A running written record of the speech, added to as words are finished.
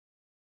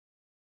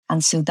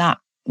And so that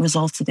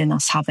resulted in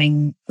us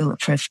having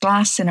bulletproof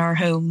glass in our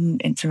home,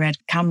 infrared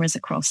cameras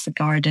across the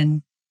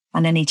garden.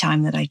 And any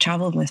time that I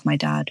travelled with my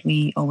dad,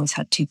 we always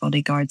had 2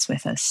 bodyguards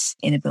with us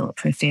in a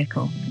bulletproof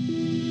vehicle.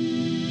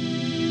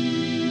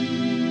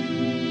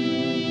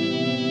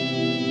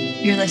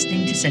 You're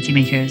listening to City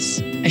Makers,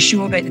 a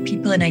show about the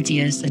people and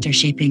ideas that are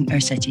shaping our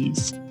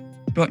cities.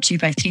 Brought to you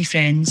by 3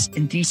 friends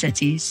in 3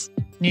 cities,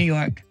 New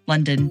York,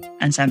 London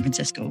and San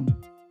Francisco.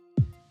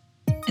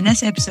 In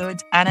this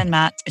episode, Anna and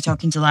Matt are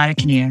talking to Lara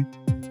Kinnear.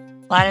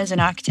 Lara is an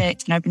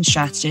architect and urban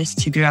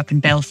strategist who grew up in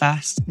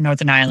Belfast,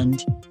 Northern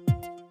Ireland.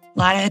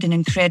 Lara had an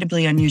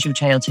incredibly unusual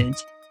childhood.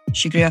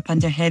 She grew up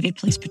under heavy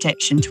police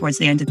protection towards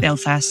the end of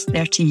Belfast's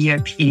 30-year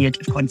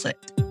period of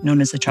conflict,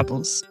 known as the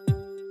Troubles.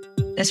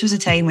 This was a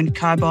time when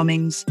car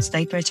bombings,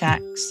 sniper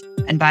attacks,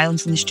 and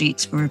violence in the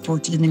streets were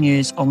reported in the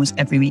news almost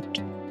every week.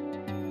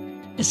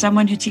 As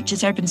someone who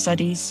teaches urban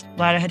studies,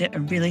 Lara had a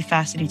really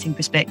fascinating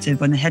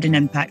perspective on the hidden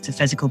impact of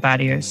physical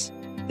barriers,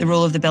 the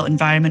role of the built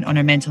environment on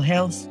our mental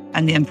health,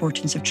 and the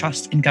importance of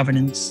trust in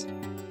governance.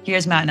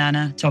 Here's Matt and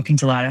Anna talking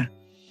to Lara.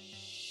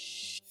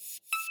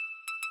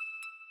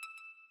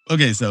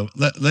 Okay, so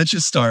let's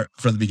just start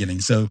from the beginning.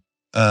 So,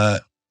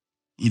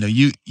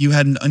 you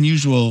had an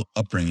unusual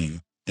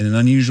upbringing in an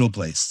unusual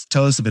place.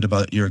 Tell us a bit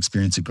about your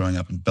experience of growing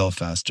up in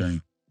Belfast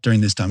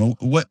during this time.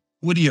 What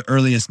are your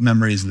earliest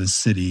memories of the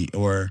city,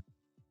 or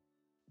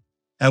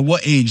at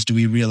what age do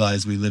we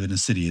realize we live in a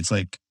city? It's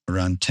like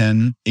around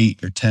 10,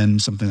 8 or 10,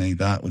 something like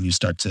that, when you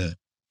start to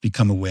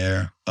become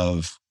aware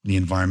of the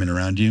environment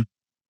around you.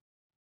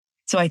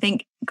 So I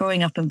think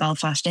growing up in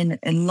Belfast, in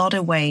a lot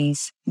of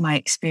ways, my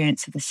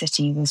experience of the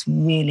city was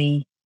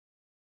really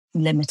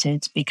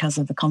limited because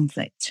of the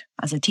conflict.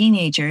 As a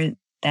teenager,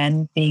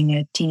 then being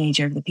a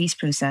teenager of the peace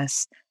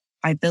process,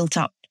 I built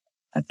up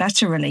a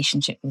better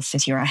relationship with the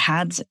city, or I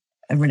had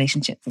a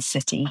relationship with the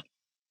city,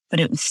 but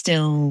it was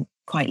still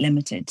quite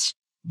limited.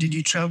 Did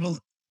you travel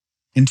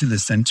into the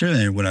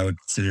centre, what I would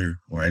consider,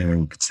 or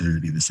anyone would consider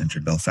to be the centre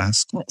of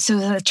Belfast? So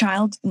as a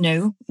child,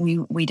 no,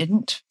 we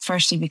didn't.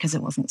 Firstly, because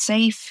it wasn't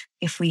safe.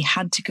 If we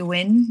had to go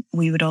in,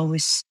 we would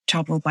always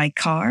travel by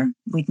car.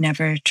 We'd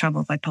never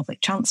travel by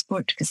public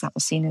transport because that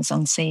was seen as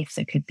unsafe.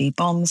 There could be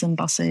bombs on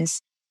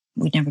buses.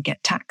 We'd never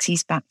get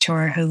taxis back to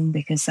our home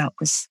because that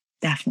was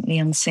definitely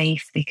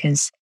unsafe,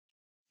 because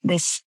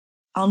this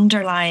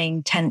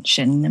underlying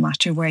tension, no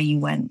matter where you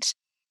went,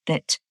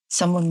 that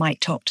someone might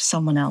talk to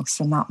someone else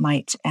and that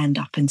might end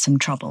up in some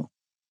trouble.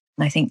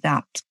 And I think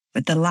that,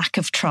 but the lack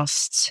of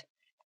trust,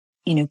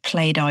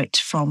 played out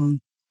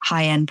from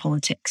high-end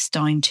politics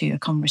down to a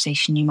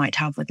conversation you might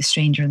have with a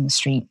stranger in the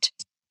street.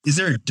 Is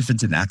there a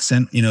difference in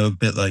accent? A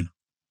bit like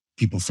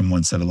people from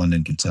one side of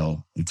London can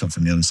tell you come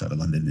from the other side of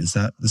London. Is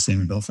that the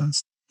same in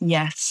Belfast?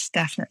 Yes,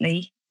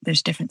 definitely. There's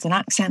a difference in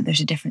accent.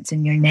 There's a difference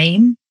in your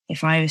name.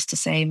 If I was to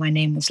say my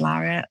name was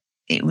Lara,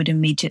 it would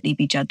immediately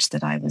be judged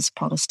that I was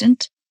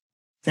Protestant,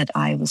 that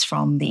I was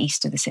from the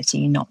east of the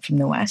city, not from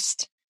the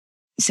west.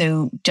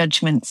 So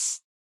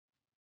judgments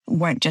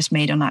weren't just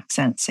made on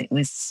accents. It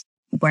was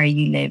where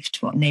you lived,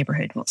 what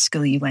neighbourhood, what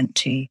school you went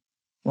to,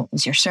 what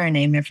was your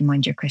surname, never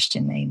mind your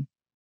Christian name.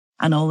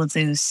 And all of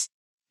those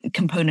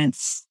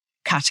components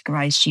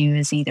categorised you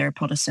as either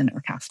Protestant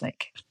or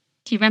Catholic.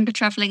 Do you remember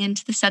travelling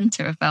into the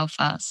centre of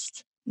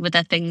Belfast? Were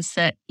there things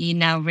that you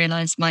now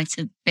realise might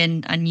have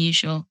been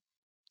unusual?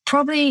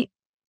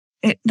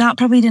 That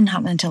probably didn't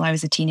happen until I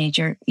was a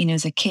teenager.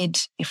 As a kid,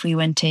 if we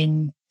went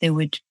in, there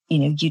would,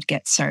 you'd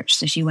get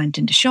searched as you went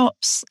into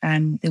shops.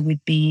 There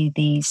would be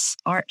these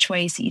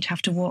archways that you'd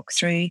have to walk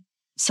through.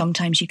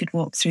 Sometimes you could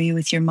walk through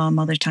with your mum.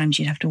 Other times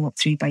you'd have to walk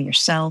through by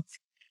yourself.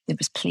 There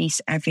was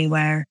police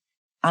everywhere.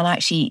 And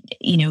actually,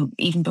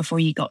 even before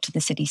you got to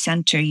the city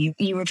centre,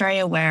 you were very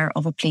aware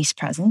of a police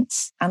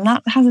presence. And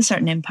that has a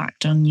certain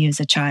impact on you as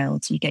a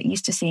child. You get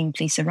used to seeing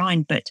police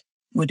around, but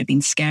would have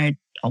been scared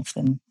of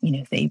them.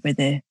 They were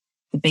the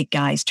big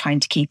guys trying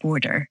to keep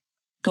order.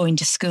 Going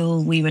to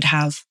school, we would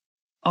have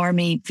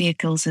army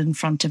vehicles in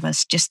front of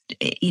us, just,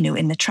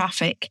 in the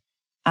traffic.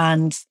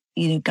 And,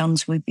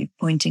 guns would be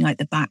pointing out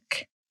the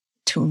back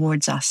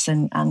towards us.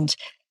 And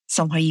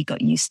somehow you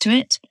got used to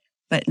it.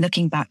 But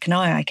looking back now,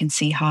 I can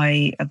see how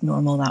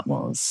abnormal that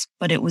was.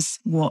 But it was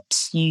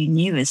what you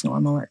knew as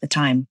normal at the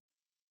time.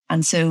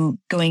 And so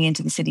going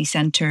into the city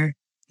centre,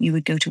 you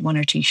would go to 1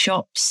 or 2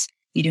 shops.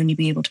 You'd only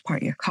be able to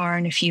park your car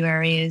in a few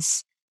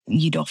areas.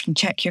 You'd often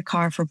check your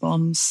car for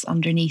bombs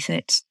underneath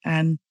it.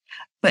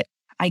 But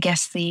I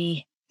guess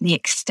the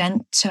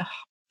extent to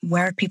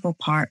where people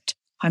parked,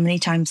 how many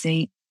times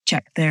they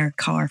checked their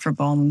car for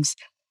bombs,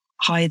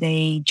 how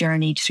they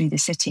journeyed through the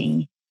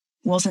city,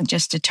 wasn't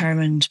just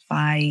determined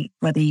by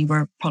whether you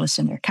were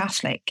Protestant or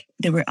Catholic.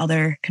 There were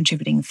other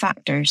contributing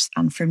factors.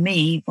 And for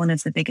me, one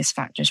of the biggest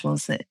factors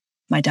was that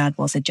my dad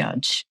was a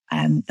judge,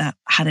 that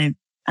had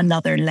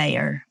another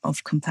layer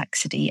of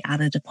complexity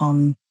added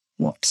upon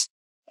what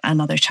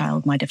another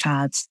child might have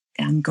had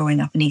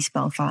growing up in East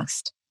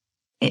Belfast.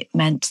 It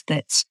meant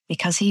that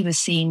because he was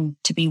seen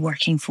to be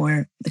working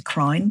for the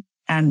Crown,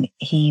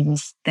 He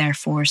was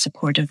therefore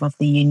supportive of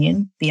the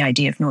Union, the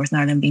idea of Northern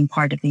Ireland being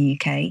part of the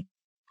UK.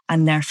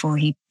 And therefore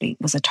he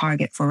was a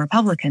target for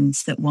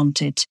Republicans that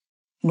wanted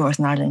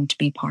Northern Ireland to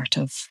be part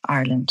of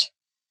Ireland.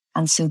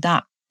 And so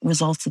that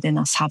resulted in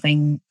us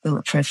having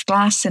bulletproof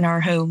glass in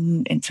our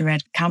home,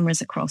 infrared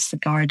cameras across the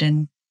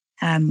garden.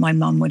 My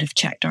mum would have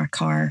checked our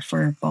car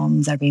for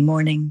bombs every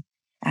morning.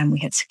 We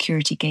had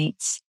security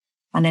gates.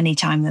 And any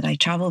time that I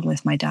travelled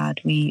with my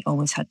dad, we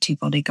always had 2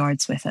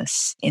 bodyguards with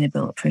us in a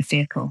bulletproof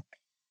vehicle.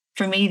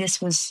 For me,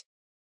 this was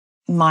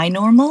my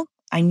normal.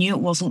 I knew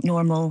it wasn't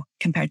normal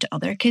compared to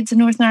other kids in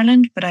Northern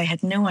Ireland, but I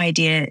had no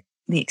idea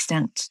the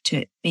extent to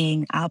it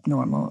being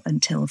abnormal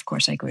until, of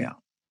course, I grew up.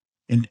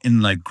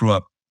 Grew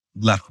up,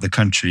 left the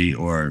country,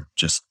 or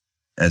just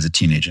as a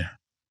teenager?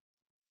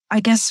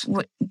 I guess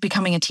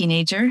becoming a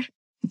teenager,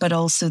 but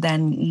also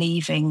then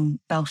leaving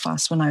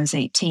Belfast when I was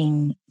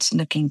 18,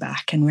 looking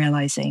back and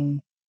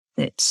realising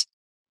that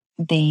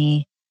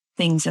the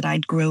things that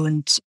I'd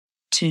grown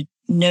to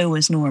know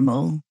as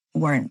normal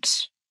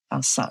weren't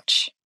as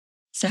such.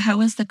 So how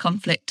was the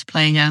conflict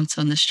playing out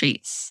on the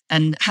streets?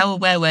 And how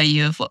aware were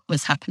you of what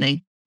was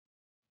happening?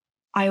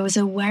 I was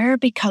aware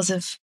because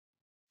of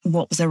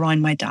what was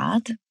around my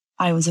dad.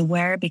 I was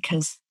aware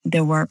because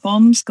there were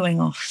bombs going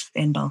off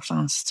in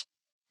Belfast.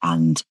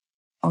 And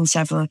on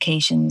several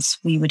occasions,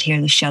 we would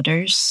hear the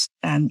shudders,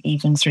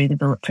 even through the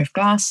bulletproof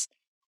glass.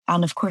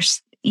 And of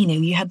course,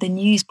 you had the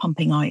news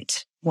pumping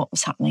out what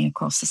was happening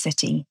across the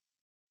city.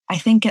 I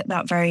think at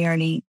that very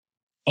early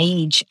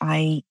age,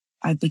 I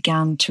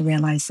began to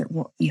realise that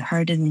what you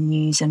heard in the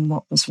news and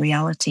what was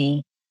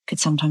reality could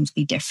sometimes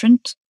be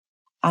different.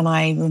 And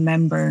I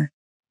remember,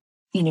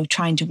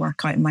 trying to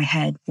work out in my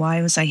head,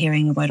 why was I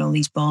hearing about all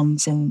these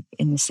bombs in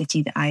the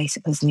city that I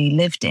supposedly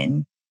lived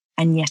in,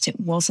 and yet it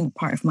wasn't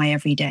part of my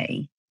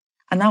everyday?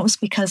 And that was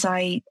because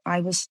I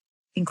was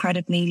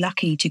incredibly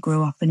lucky to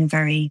grow up in a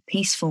very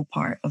peaceful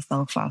part of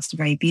Belfast, a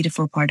very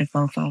beautiful part of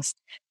Belfast,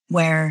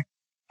 where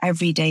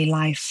everyday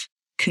life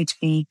could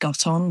be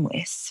got on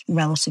with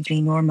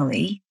relatively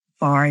normally,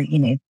 bar,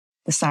 the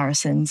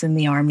Saracens and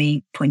the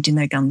army pointing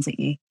their guns at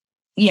you.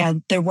 Yeah,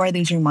 there were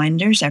these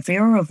reminders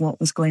everywhere of what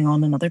was going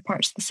on in other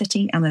parts of the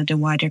city and at a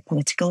wider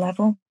political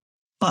level.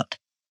 But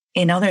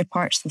in other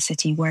parts of the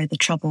city where the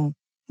trouble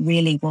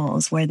really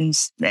was, where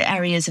these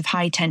areas of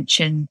high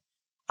tension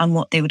and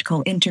what they would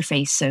call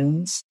interface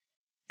zones,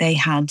 they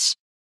had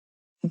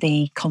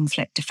the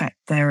conflict affect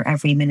there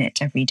every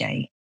minute, every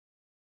day.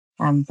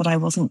 But I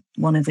wasn't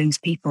one of those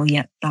people,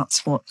 yet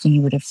that's what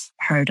you would have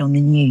heard on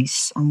the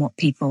news and what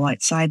people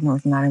outside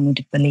Northern Ireland would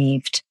have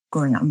believed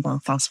growing up in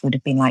Belfast would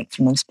have been like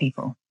for most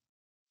people.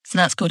 So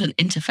that's called an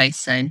interface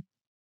zone.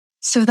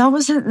 So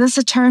that's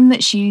a term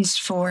that's used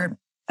for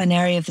an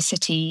area of the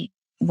city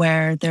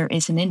where there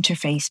is an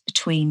interface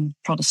between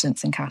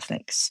Protestants and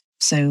Catholics.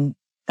 So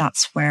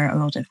that's where a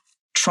lot of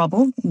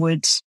trouble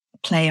would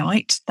play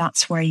out.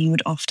 That's where you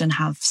would often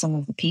have some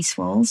of the peace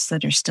walls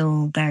that are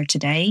still there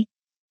today.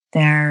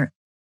 They're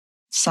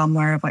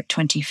somewhere about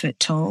 20 foot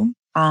tall,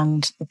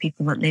 and the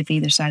people that live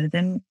either side of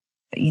them,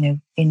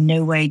 in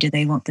no way do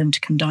they want them to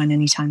come down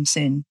anytime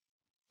soon,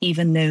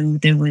 even though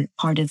there were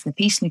part of the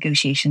peace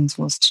negotiations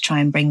was to try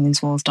and bring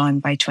those walls down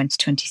by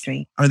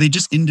 2023. Are they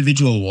just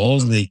individual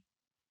walls? Do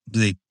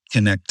they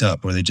connect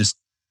up, or they just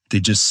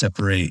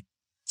separate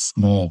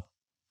small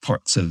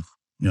parts of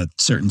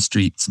certain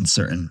streets and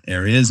certain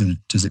areas, and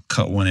does it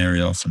cut one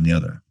area off from the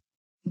other?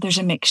 There's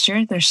a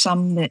mixture. There's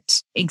some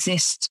that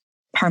exist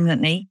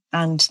permanently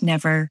and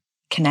never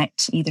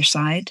connect either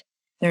side.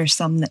 There are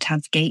some that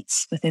have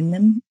gates within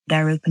them.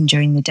 They're open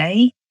during the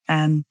day,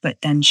 but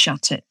then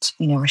shut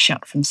are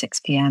shut from 6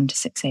 p.m. to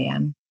 6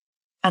 a.m.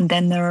 And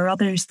then there are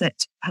others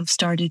that have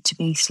started to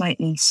be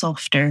slightly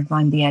softer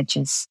around the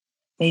edges.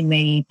 They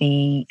may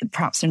be,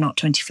 perhaps they're not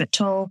 20 foot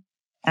tall,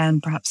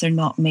 perhaps they're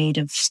not made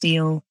of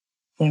steel.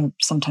 They're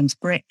sometimes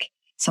brick.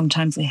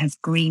 Sometimes they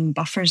have green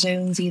buffer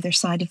zones either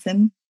side of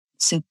them.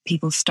 So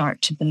people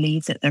start to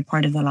believe that they're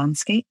part of the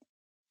landscape.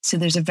 So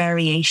there's a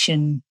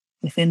variation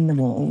within the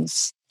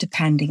walls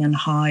depending on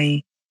how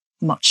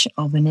much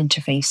of an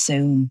interface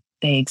zone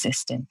they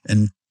exist in.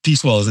 And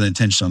Peace Wall is an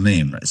intentional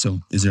name, right? So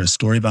is there a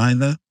story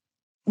behind that?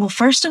 Well,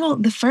 first of all,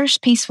 the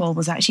first Peace Wall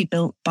was actually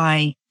built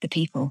by the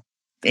people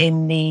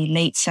in the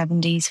late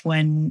 70s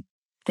when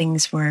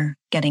things were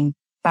getting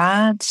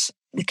bad.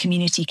 The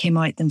community came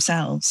out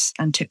themselves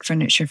and took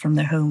furniture from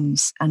their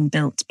homes and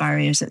built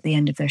barriers at the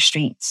end of their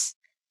streets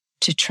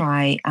to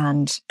try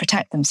and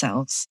protect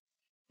themselves.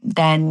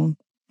 Then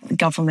the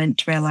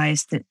government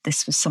realised that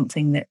this was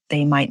something that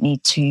they might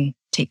need to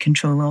take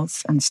control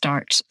of and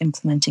start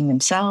implementing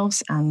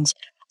themselves, and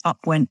up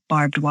went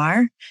barbed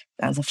wire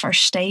as a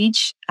first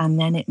stage, and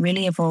then it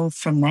really evolved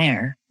from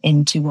there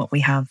into what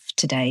we have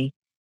today.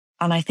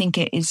 And I think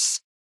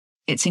it's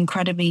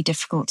incredibly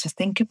difficult to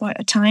think about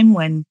a time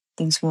when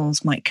those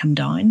walls might come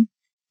down,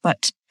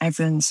 but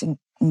everyone's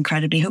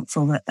incredibly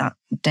hopeful that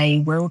day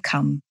will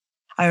come.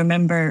 I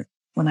remember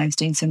when I was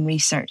doing some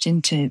research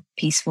into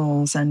peace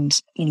walls and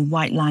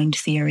white lined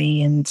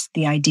theory and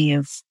the idea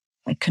of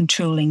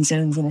controlling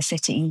zones in a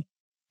city,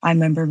 I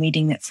remember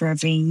reading that for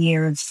every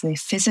year of the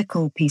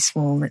physical peace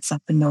wall that's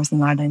up in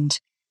Northern Ireland,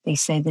 they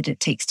say that it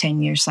takes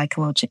 10 years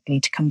psychologically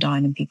to come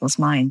down in people's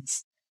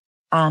minds.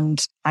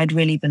 And I'd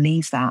really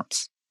believe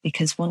that,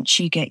 because once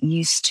you get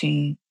used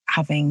to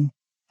having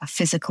a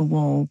physical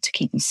wall to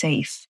keep you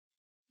safe,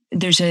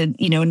 there's a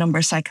number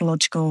of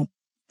psychological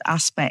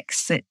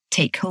aspects that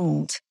take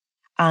hold,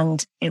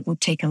 and it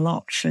would take a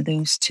lot for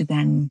those to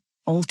then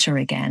alter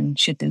again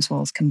should those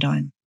walls come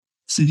down.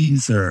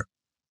 Cities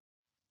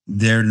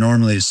they're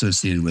normally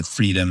associated with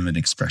freedom and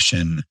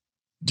expression.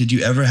 Did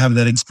you ever have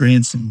that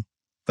experience in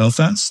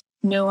Belfast?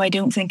 No, I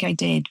don't think I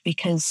did,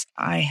 because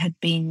I had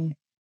been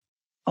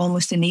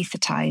almost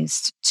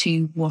anesthetized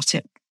to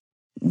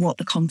what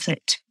the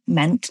conflict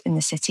meant in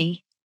the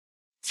city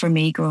for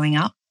me growing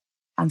up.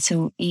 And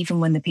so even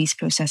when the peace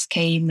process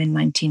came in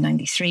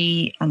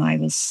 1993 and I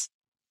was,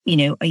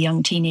 a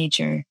young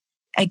teenager,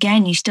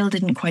 again, you still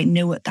didn't quite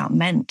know what that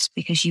meant,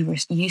 because you were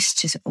used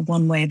to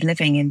one way of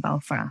living in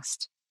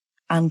Belfast.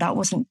 And that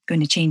wasn't going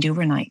to change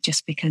overnight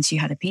just because you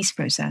had a peace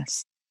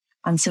process.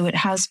 And so it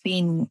has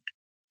been,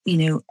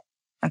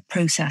 a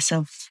process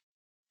of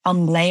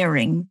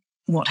unlayering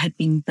what had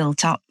been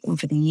built up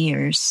over the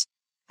years.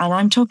 And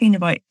I'm talking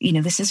about,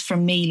 this is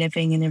from me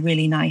living in a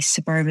really nice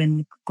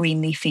suburban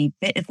green leafy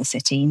bit of the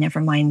city, never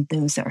mind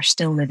those that are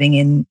still living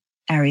in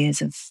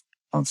areas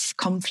of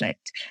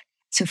conflict.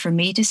 So for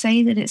me to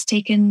say that it's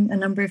taken a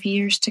number of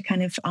years to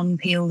kind of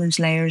unpeel those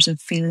layers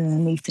of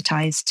feeling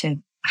anesthetized to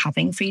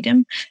having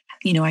freedom,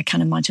 I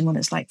can't imagine what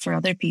it's like for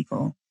other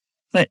people.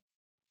 But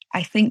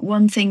I think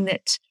one thing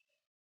that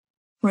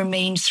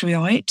remained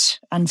throughout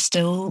and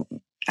still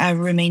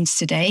remains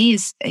today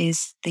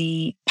is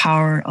the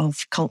power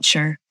of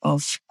culture,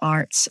 of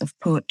arts, of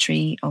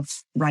poetry,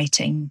 of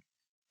writing,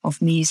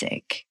 of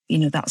music.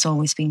 That's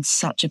always been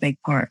such a big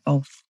part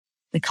of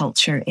the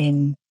culture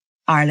in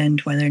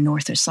Ireland, whether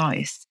north or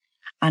south.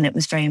 And it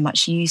was very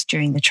much used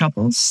during the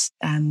Troubles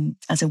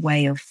as a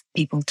way of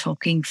people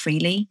talking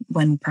freely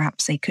when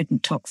perhaps they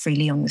couldn't talk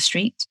freely on the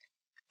street.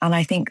 And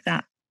I think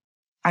that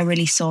I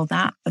really saw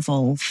that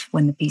evolve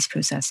when the peace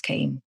process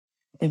came.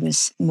 There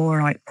was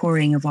more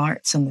outpouring of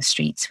arts on the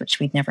streets, which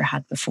we'd never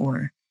had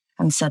before.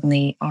 And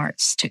suddenly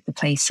arts took the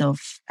place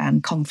of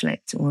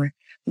conflict, or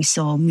we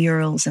saw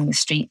murals in the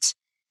street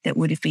that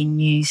would have been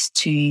used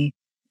to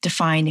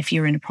define if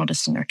you're in a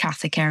Protestant or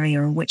Catholic area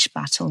or which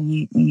battle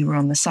you were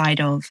on the side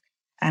of.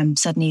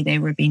 Suddenly they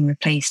were being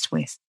replaced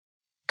with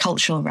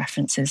cultural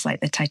references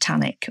like the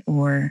Titanic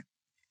or,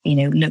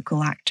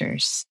 local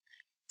actors.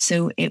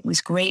 So it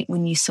was great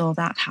when you saw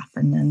that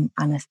happen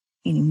and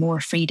more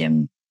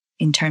freedom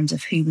in terms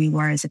of who we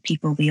were as a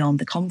people beyond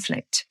the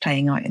conflict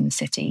playing out in the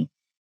city.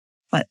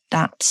 But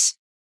that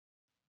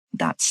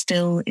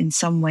still in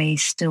some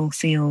ways still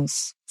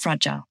feels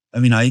fragile. I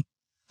mean, I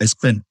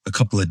spent a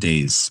couple of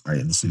days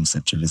in the city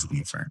center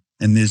visiting a friend,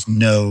 and there's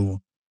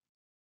no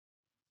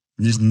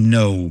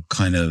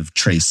kind of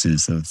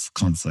traces of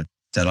conflict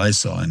that I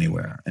saw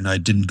anywhere. And I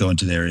didn't go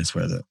into the areas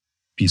where the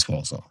peace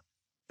walls are.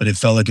 But it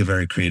felt like a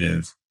very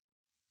creative,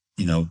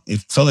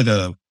 it felt like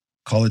a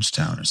college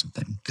town or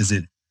something, because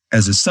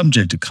as a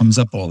subject, it comes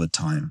up all the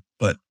time,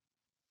 but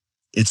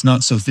it's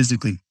not so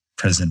physically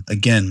present.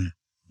 Again,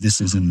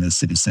 this is in the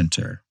city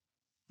center,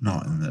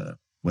 not in the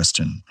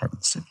western part of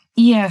the city.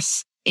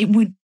 Yes, it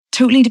would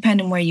totally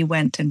depend on where you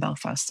went in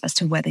Belfast as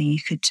to whether you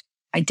could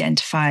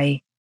identify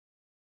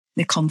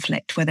the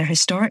conflict, whether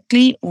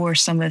historically or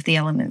some of the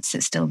elements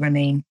that still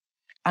remain.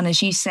 And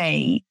as you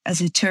say,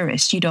 as a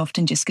tourist, you'd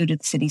often just go to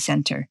the city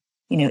centre.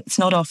 It's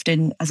not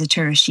often as a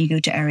tourist you go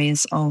to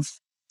areas of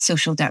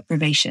social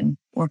deprivation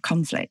or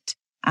conflict.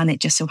 And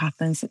it just so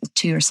happens that the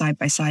two are side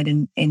by side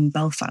in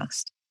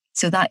Belfast.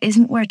 So that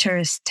isn't where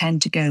tourists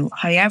tend to go.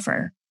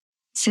 However,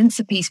 since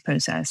the peace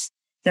process,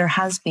 there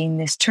has been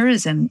this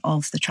tourism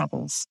of the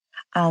Troubles.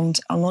 And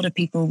a lot of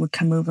people would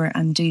come over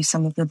and do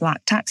some of the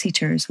black taxi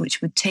tours,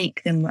 which would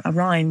take them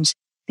around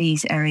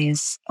these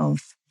areas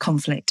of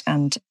conflict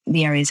and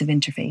the areas of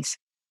interface.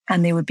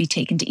 And they would be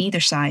taken to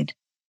either side.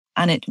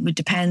 And it would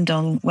depend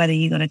on whether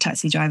you got a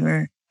taxi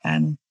driver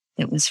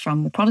that was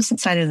from the Protestant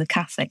side or the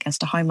Catholic as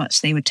to how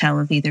much they would tell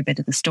of either bit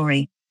of the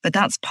story. But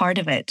that's part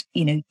of it.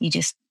 You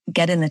just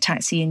get in the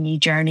taxi and you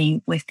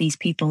journey with these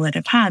people that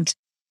have had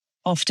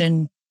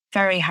often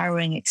very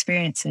harrowing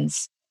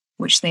experiences,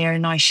 which they are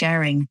now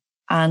sharing.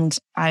 And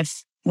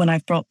when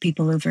I've brought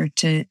people over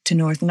to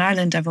Northern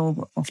Ireland, I've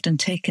often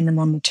taken them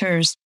on the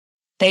tours.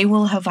 They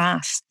will have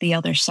asked the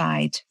other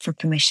side for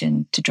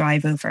permission to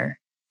drive over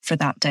for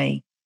that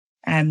day.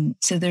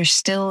 So there's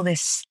still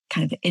this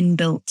kind of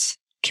inbuilt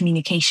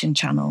communication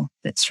channel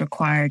that's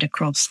required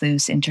across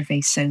those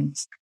interface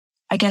zones.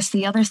 I guess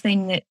the other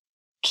thing that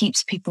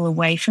keeps people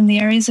away from the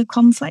areas of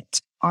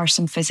conflict are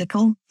some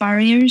physical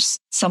barriers,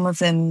 some of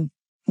them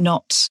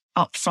not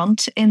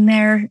upfront in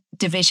their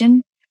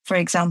division. For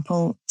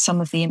example, some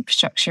of the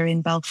infrastructure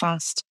in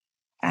Belfast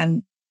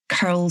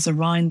curls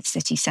around the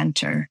city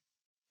centre,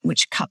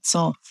 which cuts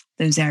off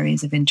those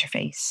areas of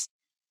interface,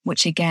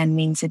 which again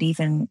means that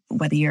even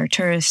whether you're a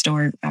tourist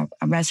or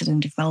a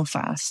resident of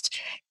Belfast,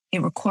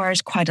 it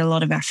requires quite a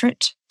lot of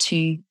effort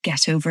to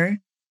get over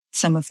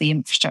some of the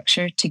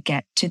infrastructure to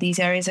get to these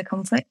areas of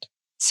conflict.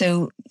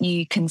 So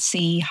you can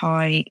see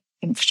how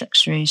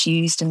infrastructure is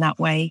used in that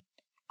way.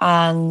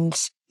 And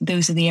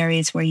those are the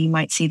areas where you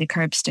might see the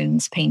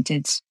curbstones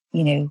painted,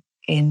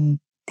 in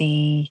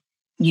the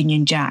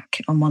Union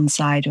Jack on one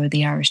side or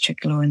the Irish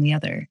tricolour on the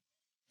other.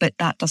 But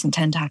that doesn't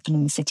tend to happen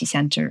in the city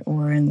centre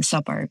or in the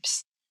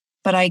suburbs.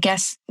 But I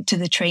guess to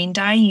the trained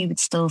eye, you would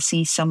still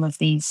see some of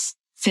these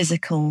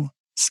physical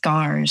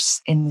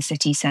scars in the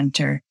city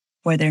centre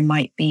where there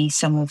might be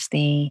some of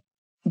the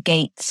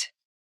gate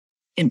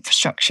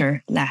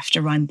infrastructure left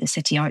around the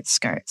city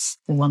outskirts,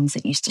 the ones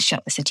that used to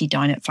shut the city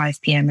down at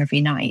 5 p.m. every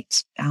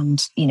night.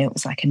 And, it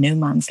was like a no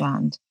man's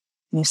land.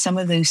 Some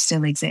of those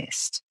still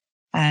exist.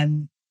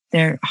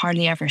 They're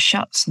hardly ever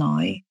shut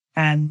now,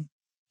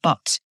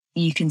 but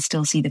you can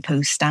still see the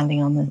post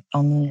standing on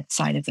the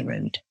side of the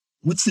road.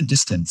 What's the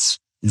distance?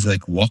 Is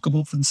it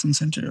walkable from the city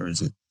centre, or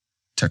is it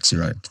taxi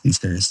ride these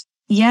days?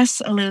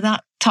 Yes, although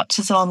that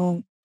touches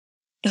on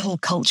the whole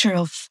culture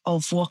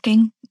of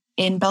walking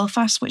in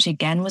Belfast, which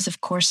again was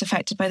of course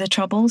affected by the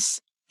Troubles.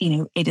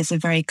 It is a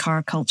very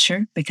car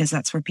culture because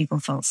that's where people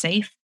felt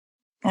safe.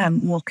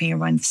 Walking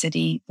around the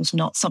city was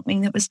not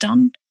something that was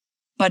done,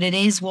 but it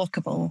is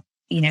walkable.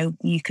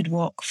 You could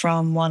walk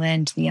from one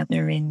end to the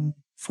other in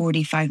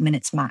 45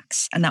 minutes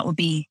max. And that would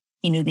be,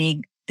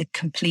 the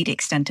complete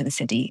extent of the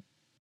city.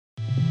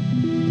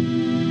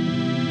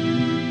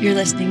 You're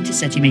listening to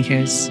City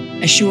Makers,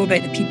 a show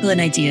about the people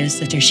and ideas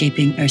that are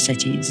shaping our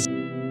cities.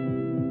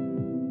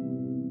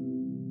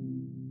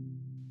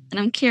 And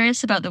I'm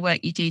curious about the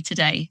work you do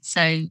today.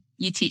 So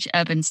you teach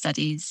urban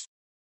studies.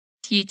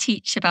 Do you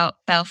teach about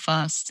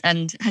Belfast?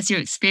 And has your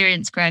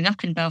experience growing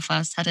up in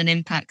Belfast had an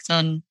impact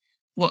on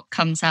what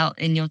comes out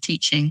in your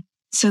teaching?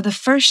 So the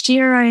first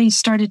year I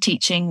started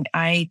teaching,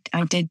 I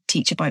did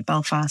teach about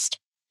Belfast.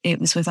 It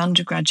was with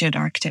undergraduate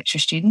architecture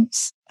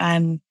students.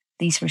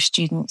 These were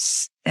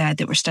students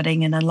that were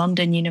studying in a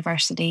London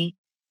university.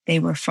 They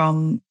were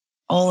from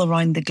all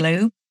around the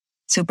globe.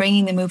 So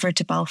bringing them over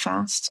to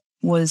Belfast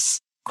was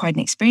quite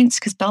an experience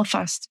because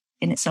Belfast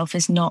in itself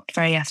is not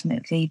very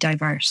ethnically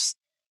diverse.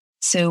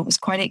 So it was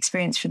quite an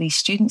experience for these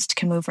students to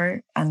come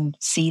over and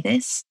see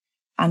this.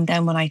 And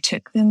then when I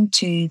took them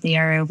to the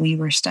area we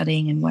were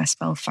studying in West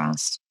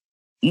Belfast,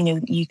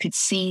 you could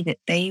see that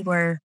they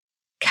were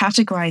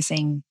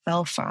categorizing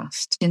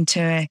Belfast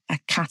into a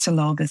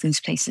catalogue of those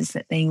places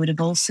that they would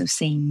have also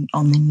seen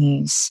on the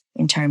news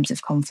in terms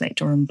of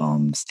conflict or in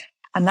bombs.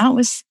 And that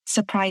was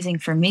surprising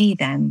for me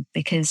then,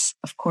 because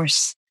of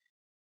course,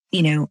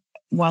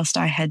 whilst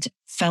I had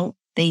felt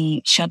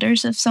the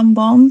shudders of some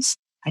bombs,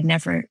 I'd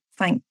never,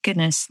 thank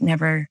goodness,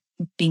 never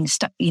been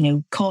stuck,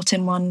 caught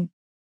in one.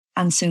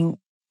 And so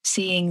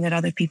seeing that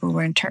other people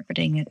were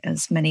interpreting it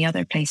as many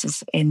other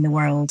places in the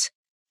world,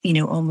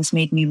 almost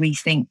made me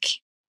rethink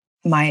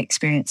my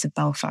experience of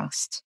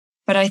Belfast.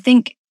 But I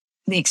think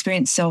the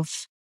experience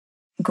of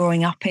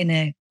growing up in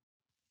a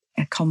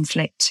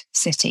conflict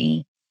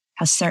city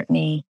has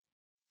certainly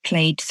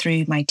played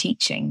through my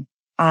teaching.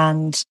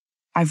 And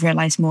I've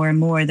realized more and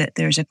more that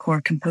there's a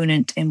core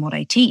component in what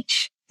I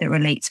teach that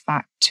relates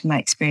back to my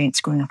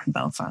experience growing up in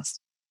Belfast.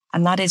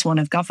 And that is one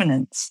of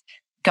governance.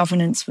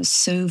 Governance was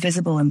so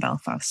visible in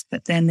Belfast,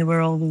 but then there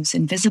were all those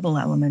invisible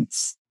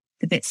elements,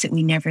 the bits that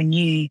we never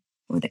knew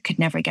or that could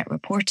never get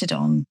reported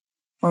on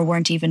or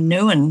weren't even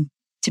known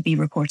to be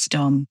reported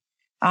on.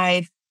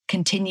 I've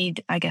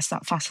continued, I guess,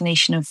 that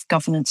fascination of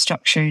governance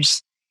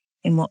structures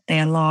in what they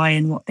allow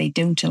and what they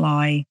don't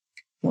allow,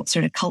 what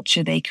sort of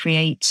culture they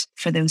create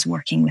for those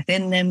working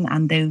within them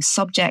and those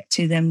subject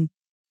to them.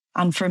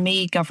 And for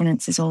me,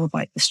 governance is all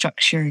about the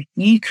structure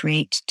you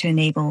create to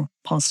enable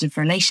positive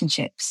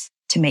relationships,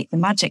 to make the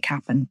magic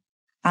happen.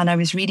 And I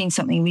was reading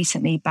something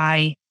recently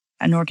by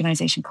an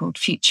organization called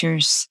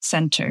Futures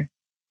Center,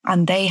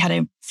 and they had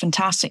a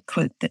fantastic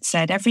quote that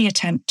said, "Every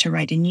attempt to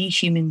write a new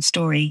human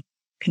story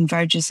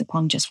converges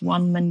upon just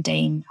one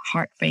mundane,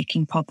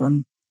 heartbreaking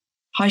problem.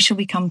 How shall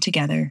we come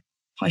together?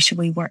 How shall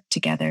we work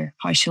together?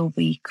 How shall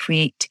we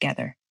create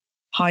together?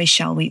 How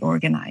shall we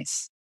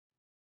organize?"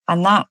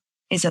 And that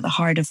is at the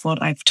heart of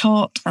what I've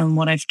taught and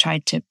what I've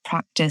tried to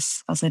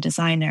practice as a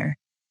designer.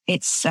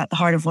 It's at the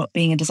heart of what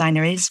being a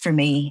designer is for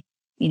me.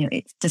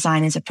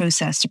 Design is a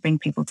process to bring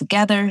people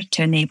together,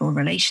 to enable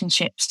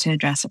relationships, to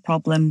address a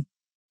problem,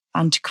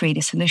 and to create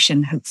a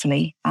solution,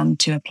 hopefully, and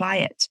to apply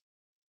it.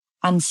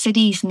 And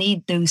cities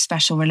need those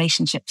special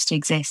relationships to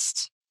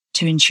exist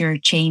to ensure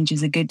change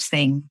is a good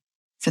thing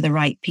for the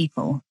right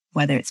people,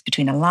 whether it's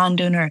between a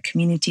landowner, a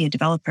community, a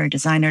developer, a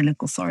designer,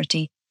 local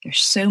authority. There's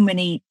so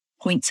many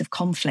points of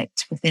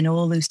conflict within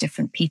all those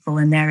different people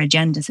and their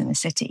agendas in a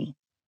city.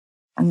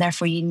 And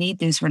therefore you need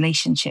those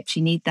relationships.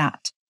 You need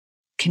that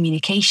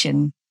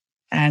communication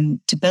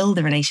to build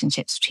the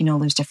relationships between all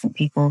those different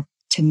people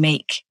to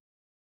make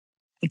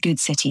a good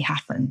city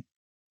happen.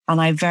 And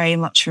I very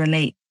much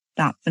relate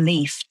that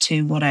belief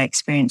to what I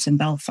experienced in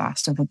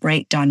Belfast of a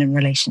breakdown in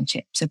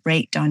relationships, a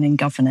breakdown in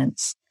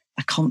governance,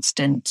 a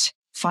constant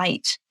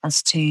fight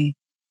as to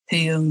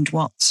who owned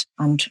what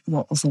and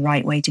what was the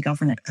right way to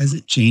govern it. Has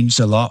it changed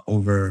a lot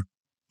over,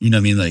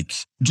 like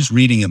just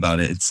reading about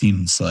it, it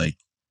seems like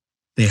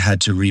they had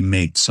to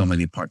remake so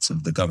many parts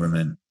of the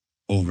government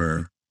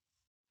over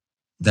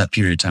that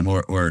period of time,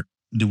 or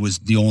it was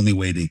the only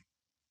way to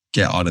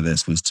get out of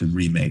this was to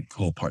remake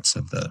whole parts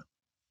of the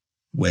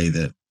way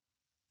that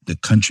the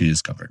country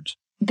is governed.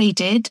 They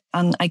did.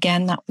 And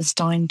again, that was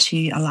down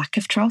to a lack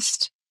of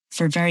trust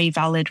for very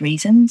valid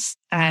reasons.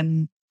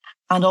 And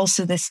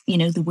also this,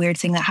 the weird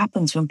thing that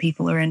happens when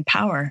people are in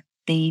power,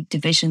 the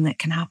division that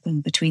can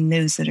happen between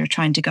those that are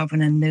trying to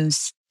govern and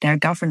those they're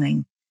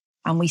governing.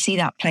 And we see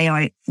that play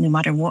out no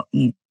matter what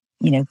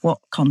what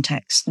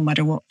context, no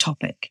matter what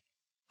topic.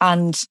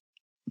 And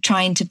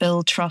trying to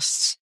build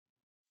trust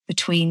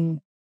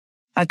between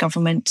a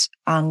government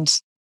and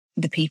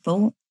the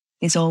people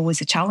is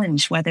always a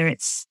challenge, whether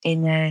it's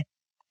in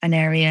an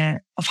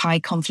area of high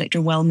conflict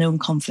or well-known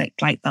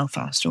conflict like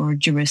Belfast or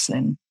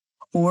Jerusalem,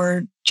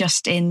 or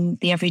just in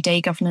the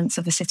everyday governance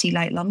of a city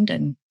like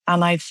London.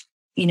 And I've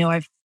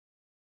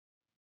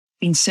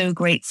been so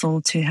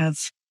grateful to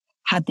have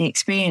had the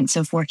experience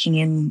of working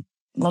in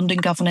London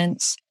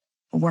governance,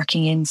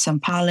 working in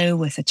São Paulo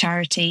with a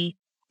charity,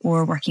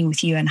 or working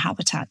with UN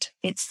Habitat.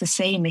 It's the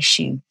same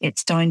issue.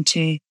 It's down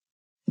to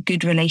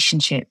good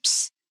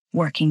relationships,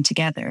 working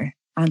together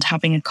and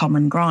having a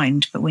common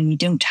ground. But when you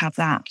don't have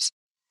that,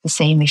 the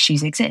same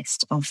issues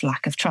exist of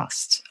lack of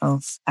trust,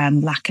 of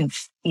lack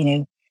of,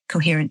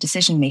 coherent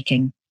decision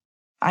making.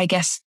 I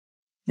guess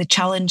the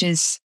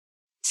challenges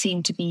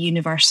seem to be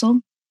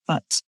universal,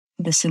 but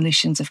the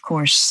solutions, of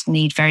course,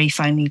 need very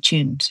finely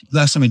tuned.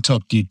 Last time we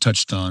talked, you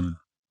touched on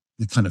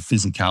the kind of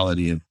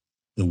physicality of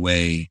the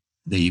way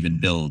they even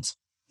build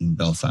in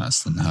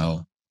Belfast and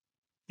how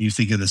you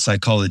think of the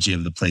psychology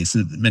of the place.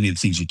 Many of the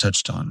things you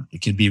touched on,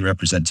 it can be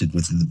represented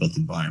within the built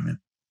environment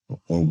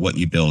or what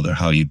you build or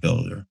how you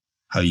build or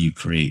how you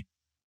create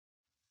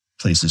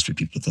places for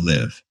people to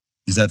live.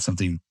 Is that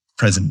something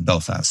present in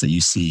Belfast that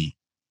you see?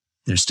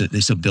 They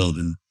still build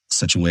in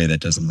such a way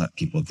that doesn't let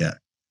people get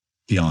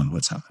beyond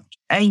what's happened?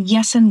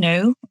 Yes and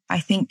no. I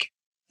think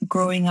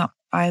growing up,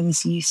 I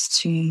was used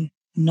to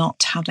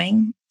not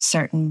having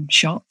certain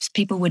shops.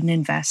 People wouldn't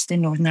invest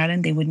in Northern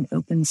Ireland. They wouldn't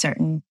open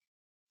certain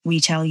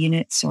retail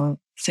units or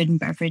food and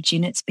beverage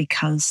units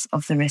because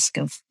of the risk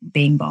of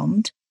being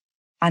bombed.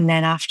 And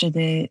then after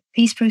the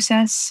peace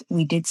process,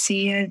 we did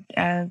see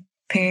a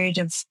period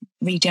of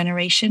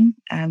regeneration,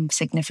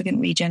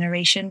 significant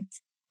regeneration.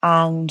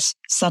 And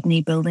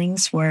suddenly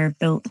buildings were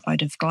built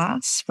out of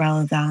glass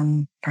rather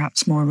than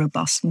perhaps more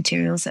robust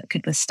materials that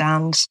could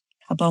withstand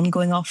a bomb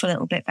going off a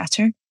little bit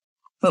better.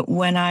 But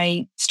when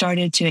I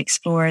started to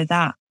explore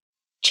that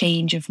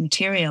change of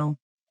material,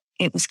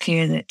 it was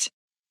clear that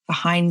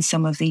behind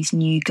some of these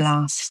new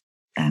glass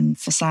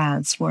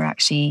facades were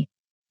actually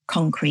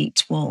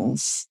concrete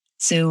walls.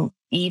 So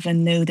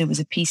even though there was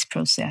a peace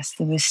process,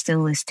 there was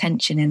still this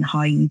tension in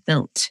how you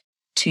built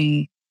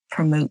to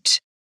promote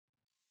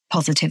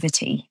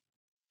positivity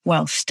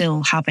while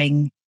still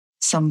having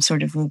some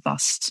sort of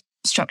robust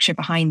structure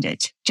behind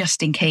it,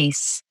 just in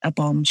case a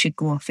bomb should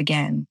go off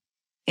again.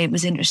 It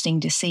was interesting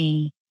to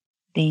see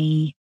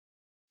the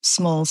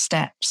small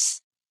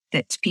steps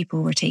that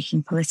people were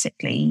taking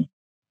politically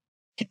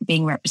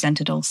being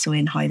represented also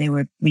in how they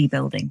were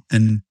rebuilding.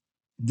 And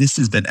this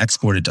has been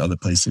exported to other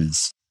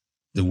places.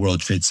 The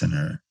World Trade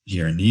Center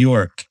here in New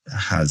York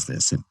has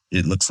this.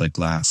 It looks like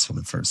glass for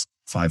the first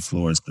 5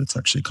 floors, but it's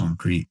actually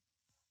concrete.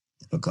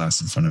 They put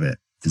glass in front of it.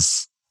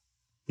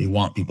 They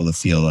want people to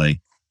feel like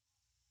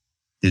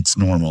it's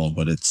normal,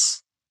 but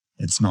it's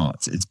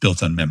not. It's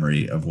built on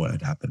memory of what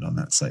had happened on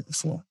that site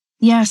before.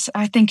 Yes,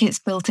 I think it's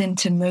built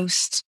into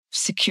most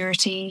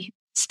security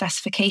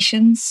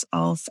specifications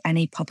of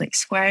any public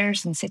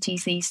squares in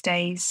cities these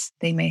days.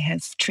 They may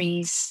have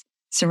trees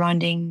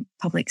surrounding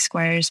public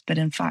squares, but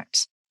in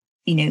fact,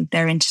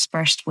 they're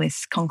interspersed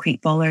with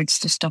concrete bollards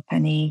to stop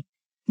any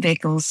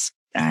vehicles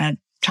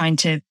trying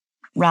to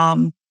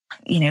ram,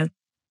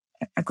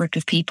 a group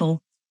of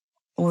people.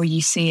 Or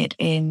you see it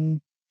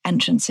in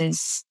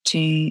entrances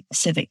to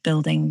civic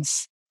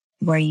buildings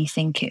where you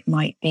think it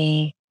might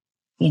be,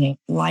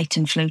 light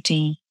and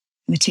floaty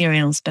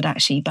materials, but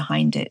actually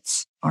behind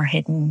it are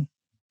hidden,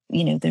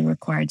 the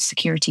required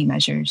security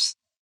measures.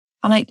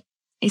 And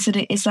is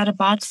that a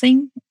bad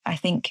thing? I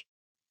think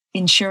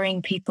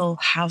ensuring people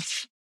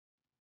have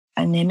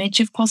an image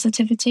of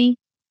positivity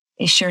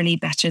is surely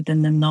better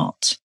than them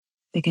not,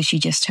 because you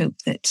just hope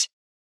that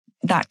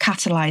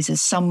catalyzes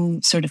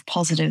some sort of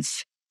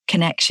positive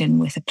connection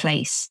with a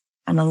place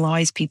and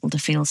allows people to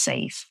feel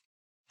safe.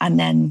 And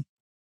then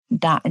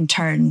that in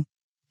turn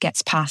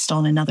gets passed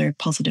on in other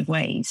positive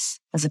ways,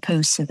 as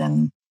opposed to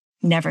them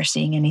never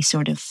seeing any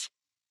sort of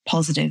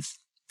positive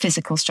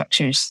physical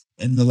structures.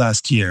 In the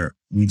last year,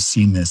 we've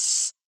seen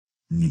this,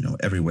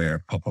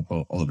 everywhere, pop up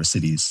all over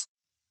cities,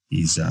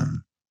 these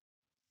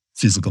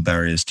physical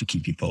barriers to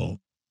keep people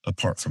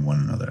apart from one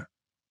another.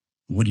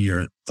 What are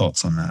your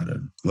thoughts on that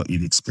and what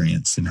you've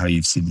experienced and how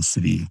you've seen the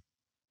city,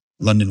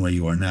 London, where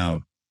you are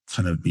now,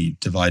 kind of be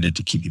divided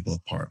to keep people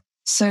apart?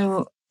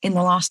 So in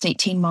the last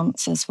 18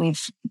 months, as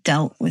we've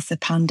dealt with the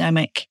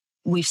pandemic,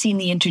 we've seen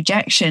the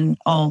interjection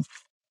of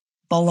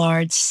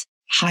bollards,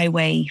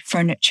 highway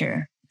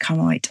furniture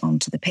come out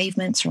onto the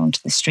pavements or onto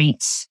the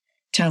streets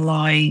to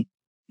allow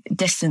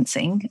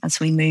distancing as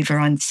we move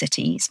around the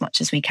city as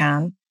much as we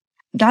can.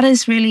 That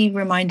has really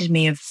reminded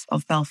me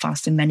of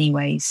Belfast in many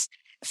ways.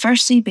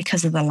 Firstly,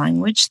 because of the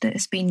language that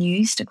has been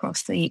used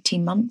across the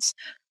 18 months.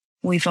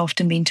 We've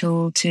often been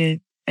told to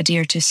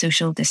adhere to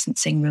social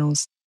distancing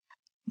rules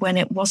when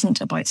it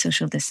wasn't about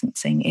social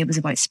distancing, it was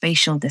about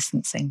spatial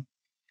distancing.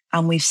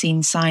 And we've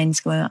seen signs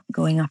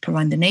going up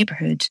around the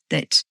neighbourhood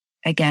that,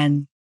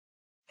 again,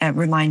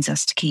 reminds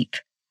us to keep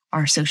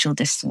our social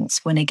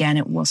distance, when again,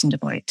 it wasn't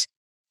about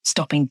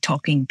stopping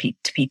talking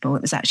to people.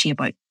 It was actually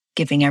about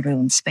giving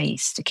everyone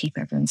space to keep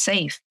everyone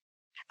safe.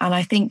 And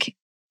I think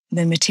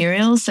the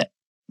materials that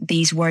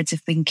these words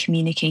have been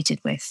communicated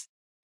with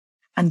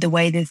and the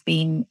way they've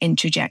been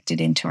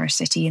interjected into our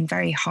city in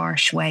very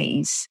harsh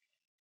ways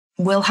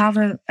will have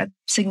a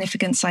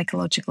significant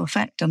psychological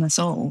effect on us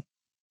all,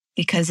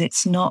 because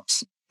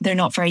they're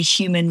not very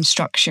human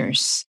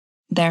structures.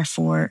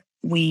 Therefore,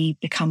 we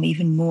become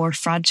even more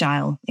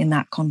fragile in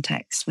that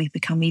context. We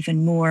have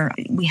even more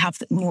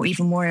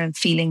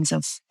feelings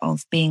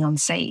of being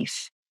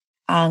unsafe.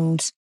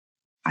 And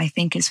I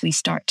think as we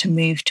start to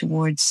move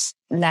towards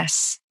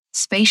less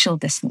spatial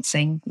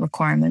distancing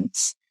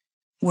requirements,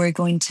 we're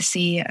going to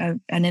see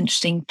an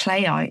interesting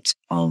play out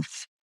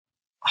of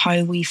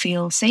how we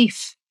feel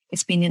safe.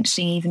 It's been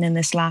interesting even in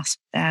this last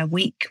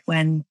week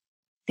when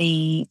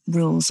the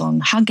rules on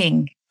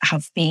hugging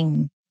have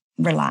been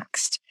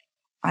relaxed.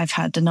 I've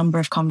had a number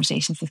of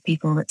conversations with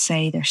people that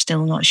say they're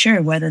still not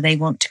sure whether they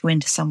want to go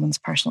into someone's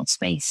personal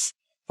space,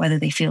 whether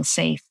they feel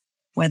safe,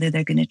 whether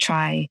they're going to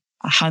try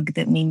a hug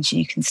that means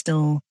you can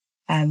still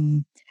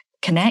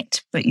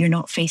connect, but you're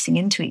not facing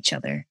into each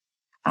other.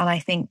 And I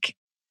think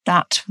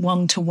that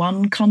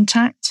one-to-one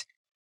contact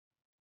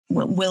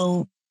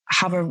will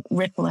have a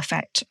ripple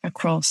effect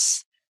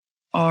across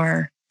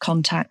our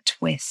contact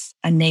with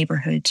a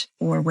neighborhood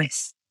or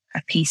with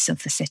a piece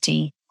of the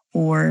city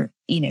or,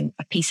 a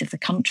piece of the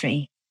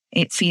country.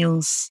 It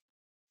feels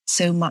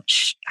so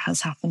much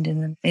has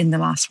happened in the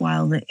last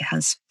while that it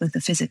has both a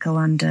physical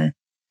and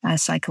a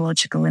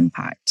psychological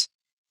impact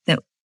that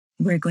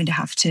we're going to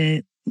have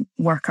to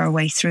work our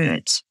way through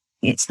it.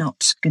 It's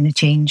not going to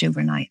change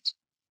overnight.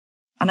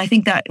 And I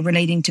think that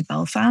relating to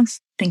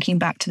Belfast, thinking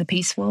back to the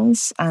peace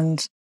walls,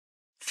 and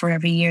for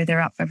every year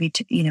they're up,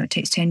 it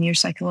takes 10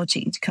 years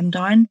psychologically to come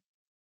down.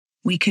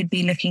 We could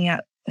be looking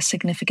at a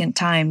significant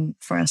time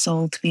for us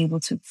all to be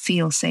able to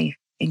feel safe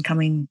in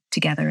coming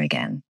together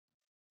again.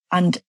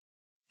 And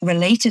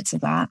related to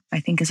that, I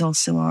think, is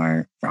also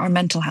our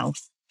mental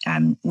health.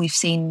 We've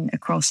seen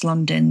across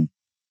London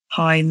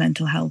how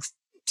mental health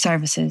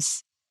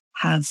services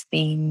have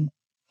been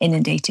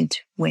inundated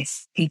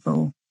with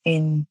people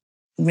in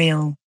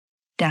real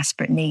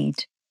desperate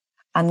need.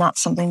 And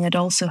that's something that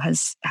also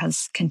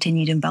has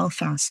continued in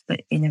Belfast,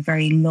 but in a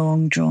very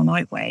long, drawn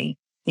out way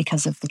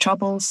because of the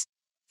Troubles.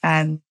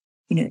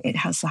 It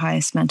has the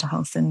highest mental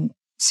health and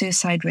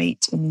suicide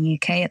rate in the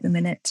UK at the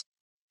minute.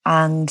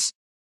 And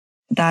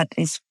that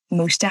is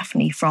most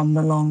definitely from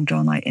the long,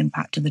 drawn out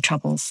impact of the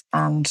Troubles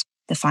and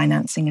the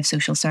financing of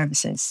social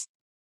services.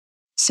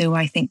 So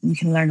I think we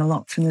can learn a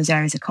lot from those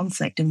areas of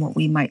conflict and what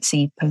we might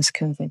see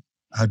post-COVID.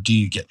 How do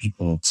you get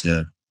people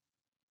to,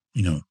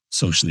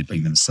 socially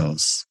bring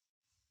themselves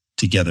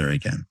together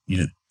again?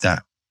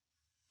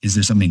 Is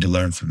there something to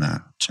learn from that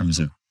in terms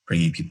of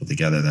bringing people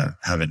together that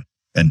haven't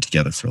been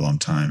together for a long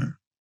time?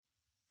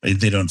 Or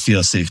they don't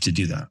feel safe to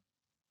do that?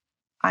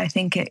 I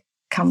think it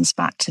comes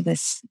back to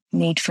this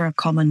need for a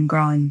common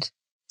ground.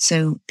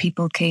 So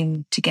people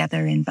came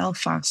together in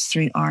Belfast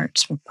through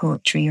art or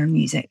poetry or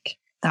music.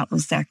 That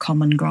was their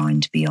common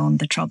ground beyond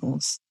the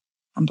Troubles.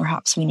 And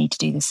perhaps we need to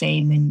do the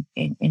same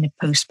in a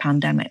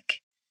post-pandemic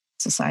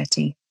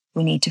society.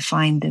 We need to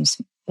find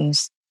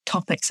those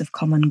topics of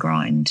common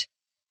ground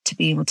to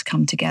be able to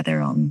come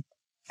together on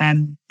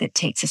that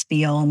takes us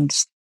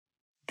beyond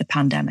the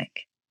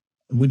pandemic.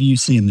 What do you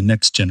see in the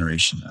next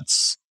generation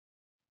that's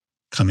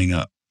coming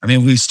up? I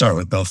mean, we start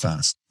with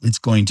Belfast. It's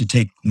going to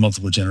take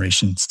multiple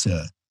generations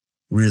to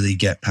really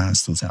get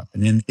past what's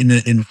happened.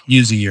 In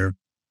using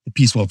the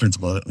peace wall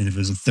principle, I mean, if it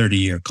was a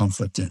 30-year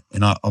conflict, and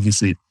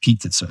obviously it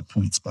peaked at certain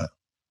points, but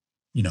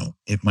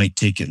it might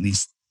take at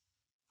least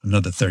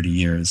another 30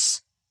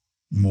 years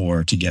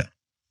more to get,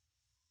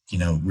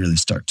 really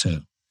start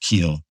to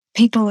heal.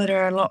 People that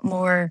are a lot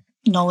more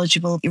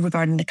knowledgeable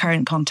regarding the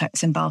current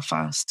context in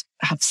Belfast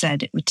have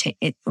said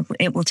it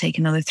will take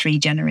another 3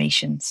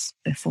 generations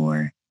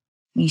before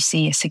you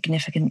see a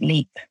significant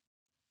leap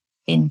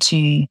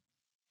into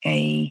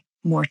a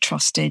more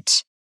trusted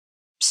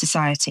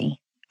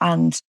society.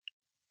 And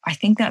I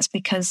think that's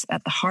because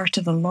at the heart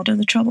of a lot of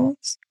the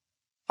Troubles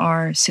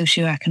are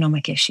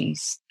socioeconomic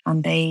issues,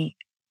 and they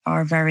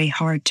are very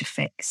hard to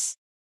fix.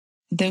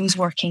 Those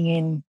working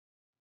in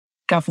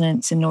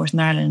governance in Northern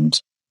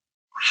Ireland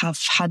have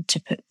had to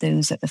put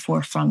those at the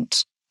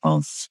forefront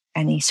of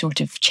any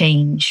sort of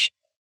change,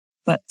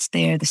 but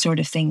they're the sort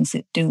of things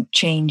that don't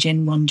change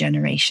in one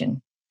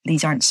generation.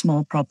 These aren't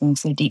small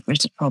problems, they're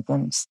deep-rooted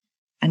problems.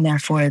 And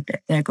therefore,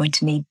 they're going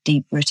to need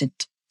deep-rooted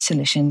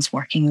solutions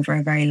working over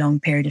a very long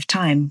period of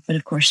time. But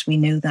of course, we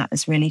know that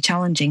is really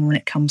challenging when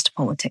it comes to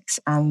politics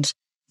and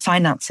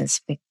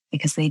finances,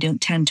 because they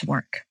don't tend to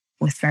work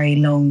with very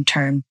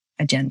long-term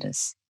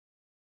agendas.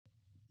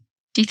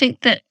 Do you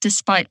think that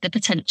despite the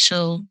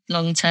potential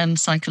long-term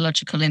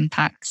psychological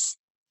impacts,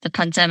 the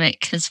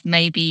pandemic has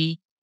maybe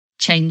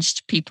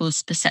changed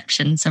people's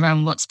perceptions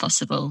around what's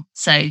possible?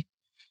 So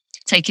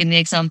taking the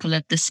example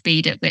of the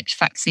speed at which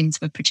vaccines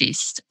were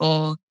produced,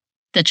 or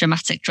the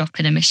dramatic drop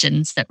in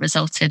emissions that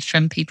resulted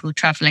from people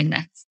travelling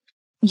less.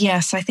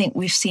 Yes, I think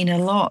we've seen a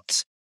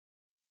lot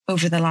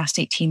over the last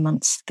 18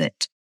 months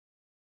that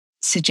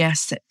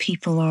suggests that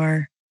people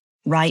are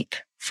ripe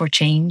for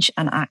change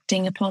and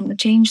acting upon the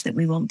change that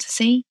we want to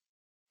see.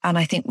 And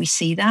I think we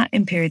see that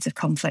in periods of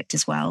conflict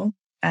as well.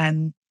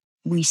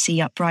 We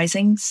see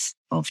uprisings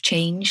of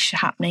change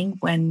happening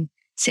when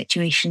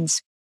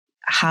situations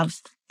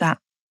have that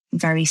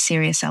very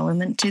serious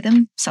element to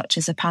them, such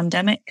as a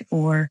pandemic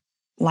or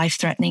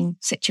life-threatening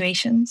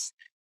situations.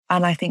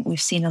 And I think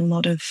we've seen a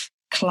lot of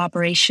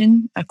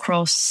collaboration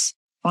across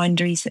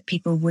boundaries that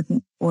people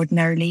wouldn't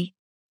ordinarily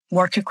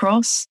work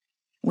across.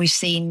 We've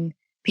seen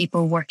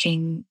people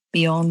working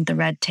beyond the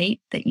red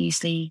tape that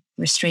usually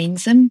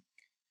restrains them.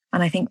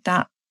 And I think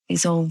that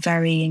is all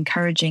very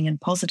encouraging and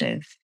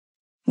positive.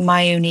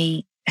 My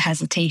only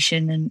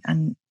hesitation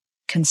and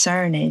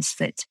concern is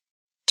that,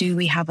 do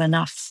we have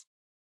enough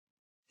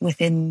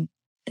within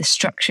the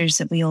structures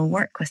that we all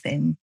work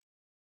within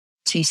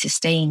to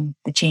sustain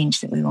the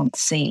change that we want to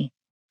see?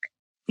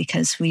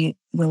 Because we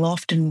will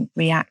often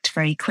react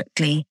very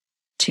quickly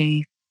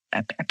to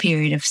a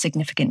period of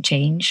significant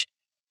change,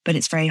 but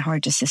it's very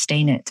hard to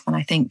sustain it. And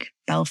I think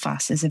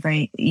Belfast is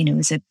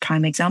is a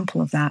prime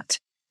example of that.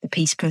 The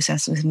peace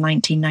process was in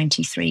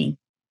 1993,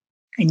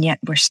 and yet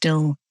we're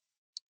still,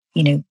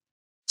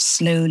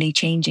 slowly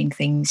changing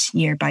things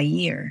year by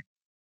year.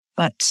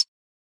 But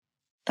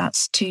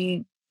that's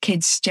two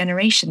kids'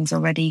 generations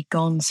already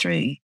gone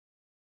through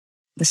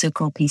the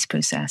so-called peace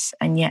process,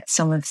 and yet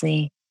some of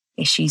the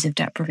issues of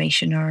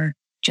deprivation are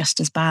just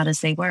as bad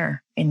as they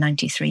were in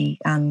 93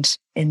 and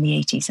in the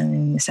 80s and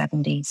in the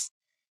 70s.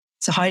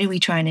 So how do we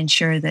try and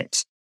ensure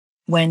that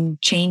when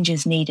change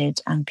is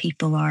needed and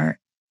people are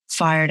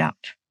fired up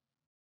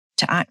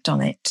to act on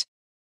it,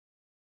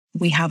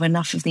 we have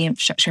enough of the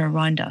infrastructure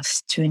around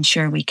us to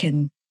ensure we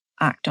can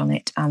act on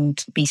it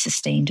and be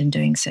sustained in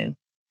doing so?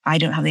 I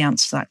don't have the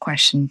answer to that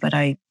question, but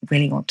I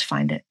really want to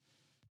find it.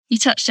 You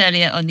touched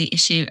earlier on the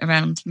issue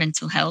around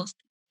mental health,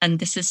 and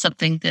this is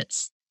something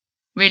that's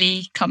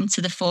really come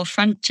to the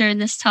forefront during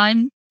this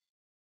time.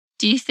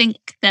 Do you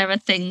think there are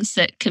things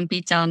that can be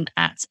done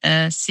at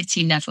a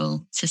city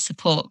level to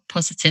support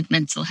positive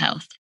mental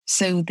health?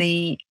 So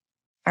the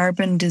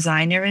urban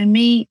designer in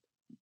me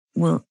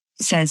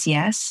says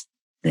yes,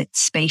 that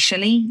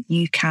spatially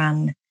you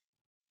can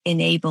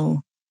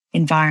enable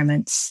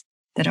environments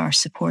that are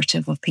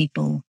supportive of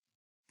people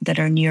that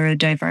are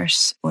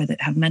neurodiverse or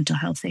that have mental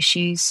health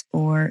issues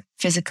or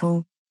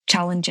physical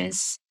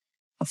challenges.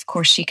 Of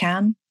course you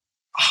can.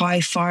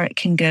 How far it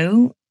can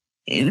go,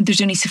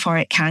 there's only so far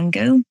it can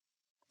go.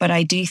 But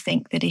I do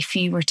think that if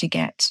you were to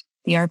get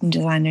the urban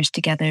designers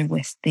together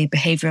with the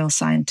behavioural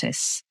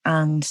scientists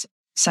and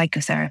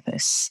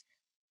psychotherapists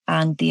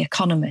and the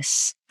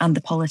economists and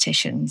the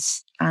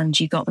politicians, and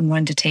you got them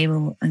round a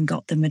table and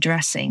got them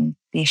addressing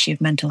the issue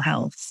of mental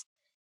health,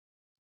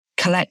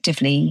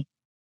 collectively,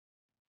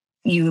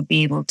 you would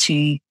be able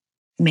to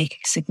make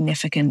a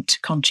significant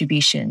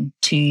contribution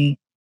to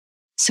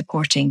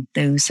supporting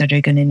those that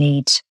are going to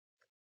need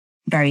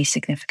very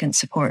significant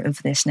support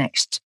over this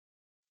next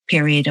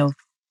period of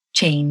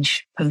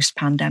change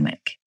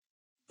post-pandemic.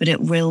 But it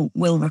will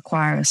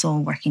require us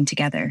all working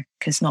together,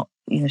 because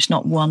there's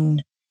not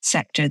one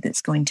sector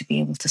that's going to be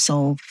able to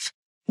solve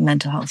the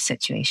mental health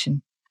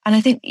situation. And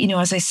I think,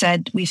 as I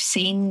said, we've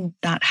seen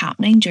that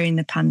happening during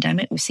the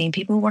pandemic. We've seen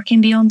people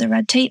working beyond the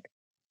red tape.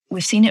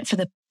 We've seen it for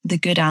the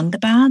good and the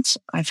bad.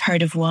 I've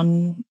heard of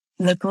one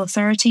local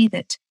authority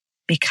that,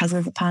 because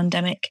of the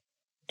pandemic,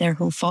 their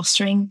whole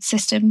fostering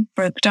system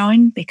broke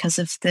down because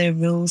of the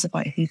rules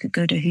about who could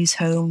go to whose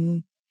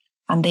home.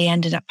 And they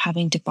ended up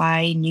having to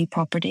buy new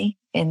property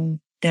in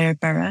their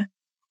borough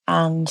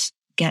and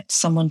get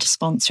someone to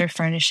sponsor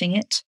furnishing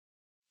it,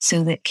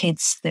 so that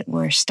kids that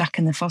were stuck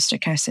in the foster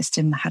care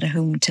system had a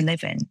home to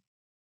live in.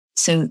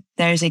 So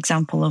there's an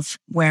example of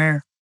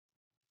where,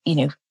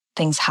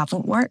 things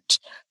haven't worked,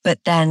 but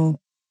then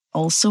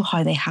also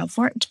how they have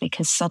worked,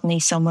 because suddenly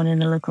someone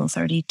in a local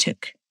authority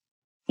took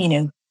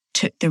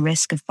the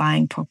risk of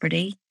buying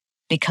property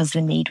because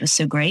the need was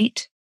so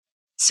great.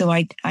 So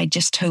I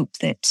just hope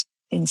that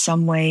in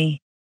some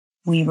way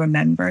we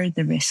remember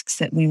the risks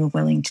that we were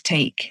willing to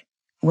take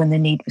when the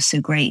need was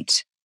so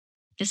great.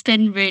 It's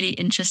been really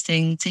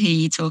interesting to hear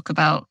you talk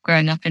about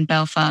growing up in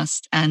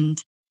Belfast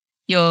and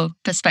your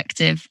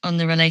perspective on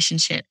the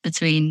relationship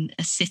between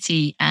a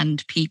city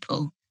and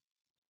people.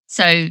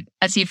 So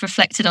as you've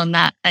reflected on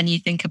that and you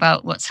think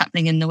about what's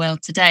happening in the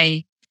world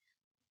today,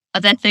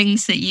 are there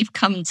things that you've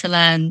come to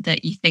learn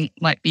that you think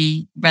might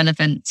be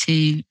relevant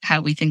to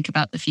how we think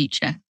about the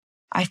future?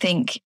 I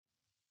think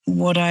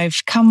what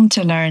I've come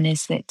to learn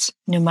is that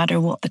no matter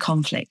what the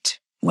conflict,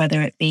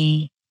 whether it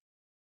be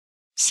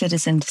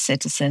citizen to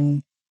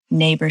citizen,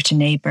 neighbour to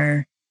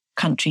neighbour,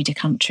 country to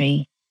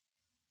country,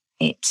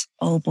 it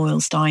all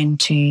boils down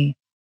to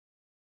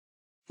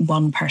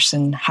one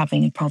person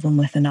having a problem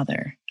with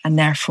another. And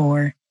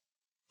therefore,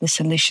 the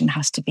solution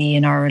has to be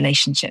in our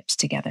relationships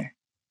together,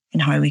 in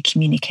how we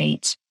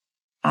communicate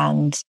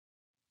and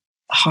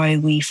how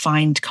we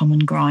find common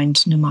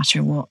ground, no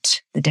matter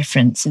what the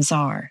differences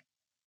are.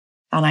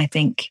 And I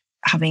think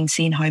having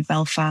seen how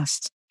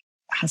Belfast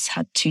has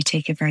had to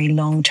take a very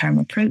long-term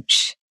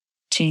approach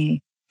to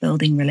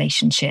building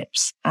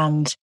relationships,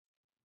 and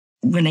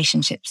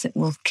relationships that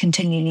will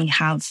continually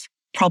have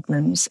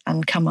problems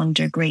and come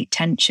under great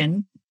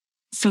tension,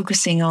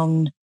 focusing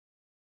on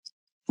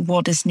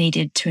what is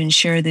needed to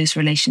ensure those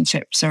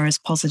relationships are as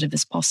positive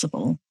as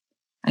possible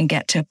and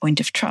get to a point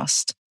of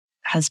trust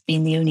has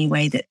been the only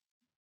way that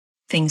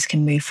things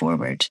can move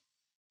forward.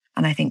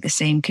 And I think the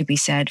same could be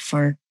said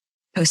for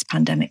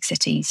post-pandemic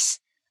cities.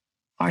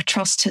 Our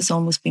trust has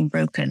almost been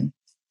broken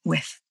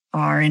with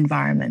our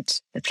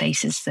environment, the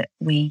places that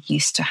we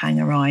used to hang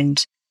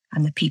around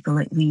and the people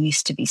that we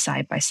used to be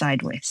side by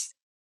side with.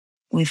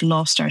 We've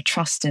lost our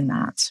trust in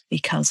that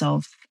because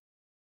of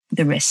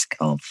the risk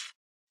of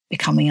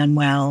becoming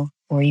unwell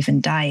or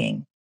even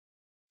dying.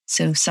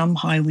 So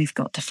somehow we've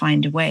got to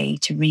find a way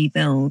to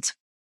rebuild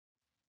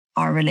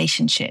our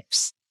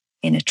relationships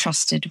in a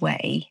trusted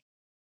way.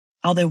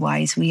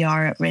 Otherwise, we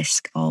are at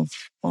risk of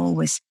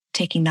always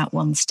taking that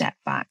one step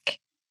back.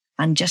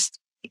 And just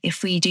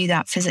if we do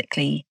that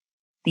physically,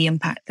 the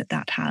impact that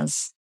that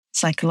has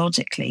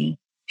psychologically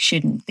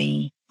shouldn't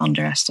be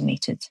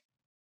underestimated.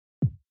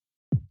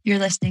 You're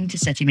listening to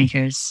City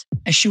Makers,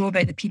 a show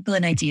about the people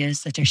and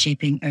ideas that are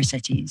shaping our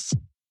cities.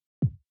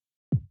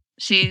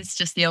 She's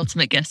just the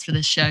ultimate guest for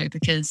this show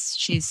because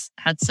she's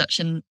had such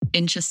an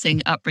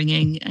interesting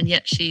upbringing, and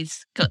yet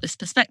she's got this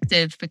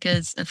perspective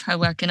because of her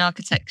work in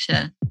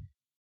architecture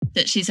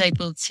that she's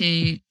able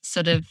to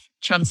sort of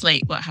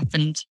translate what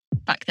happened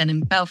back then in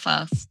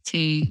Belfast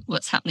to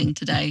what's happening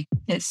today.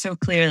 It's so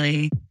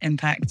clearly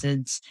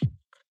impacted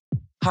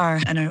her,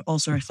 and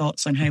also her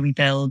thoughts on how we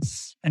build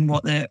and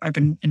what the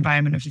urban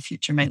environment of the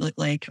future might look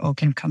like all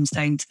kind of comes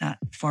down to that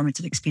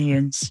formative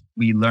experience.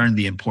 We learned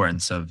the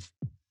importance of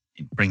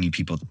bringing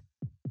people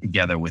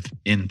together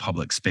within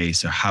public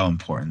space, or how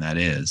important that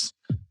is.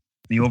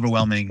 The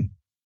overwhelming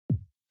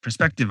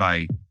perspective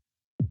I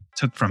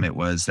took from it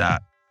was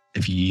that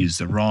if you use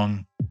the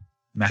wrong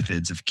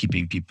methods of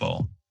keeping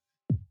people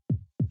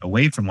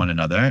away from one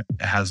another,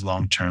 it has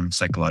long-term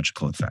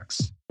psychological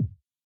effects.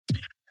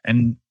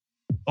 And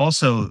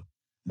also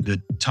the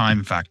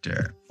time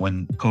factor.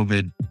 When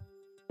COVID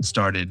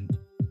started,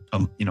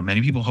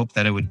 many people hoped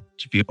that it would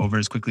be over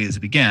as quickly as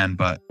it began,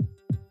 but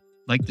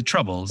like the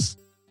Troubles,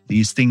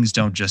 these things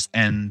don't just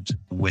end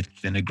with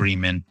an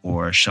agreement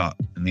or a shot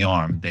in the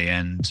arm. They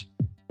end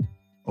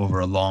over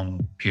a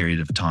long period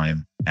of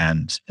time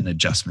and an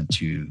adjustment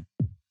to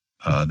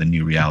the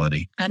new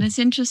reality. And it's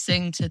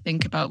interesting to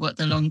think about what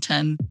the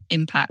long-term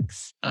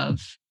impacts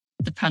of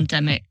the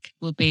pandemic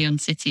will be on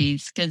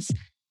cities, because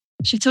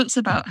she talks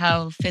about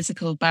how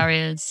physical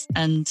barriers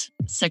and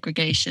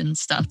segregation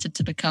started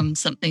to become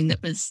something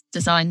that was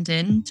designed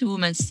into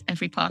almost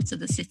every part of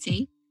the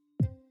city.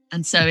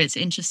 And so it's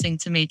interesting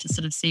to me to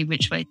sort of see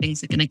which way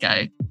things are going to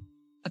go.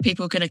 Are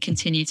people going to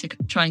continue to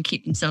try and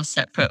keep themselves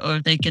separate, or are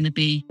they going to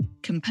be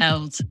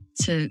compelled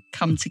to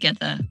come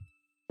together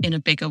in a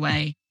bigger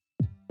way?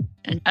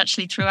 And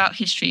actually, throughout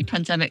history,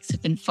 pandemics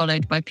have been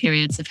followed by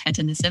periods of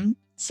hedonism.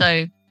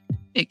 So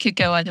it could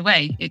go either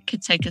way. It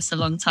could take us a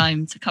long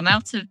time to come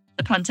out of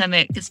the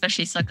pandemic,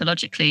 especially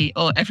psychologically,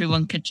 or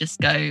everyone could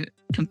just go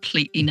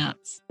completely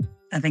nuts.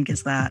 I think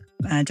it's that.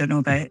 I don't know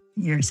about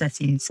your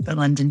cities, but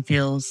London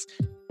feels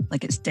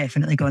like it's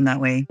definitely going that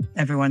way.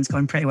 Everyone's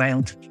gone pretty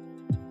wild.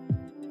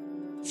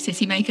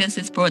 City Makers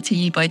is brought to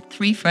you by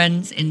 3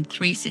 friends in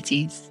 3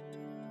 cities.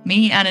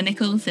 Me, Anna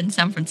Nichols, in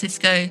San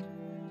Francisco,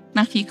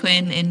 Matthew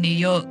Quinn in New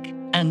York,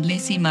 and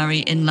Lucy Murray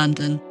in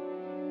London.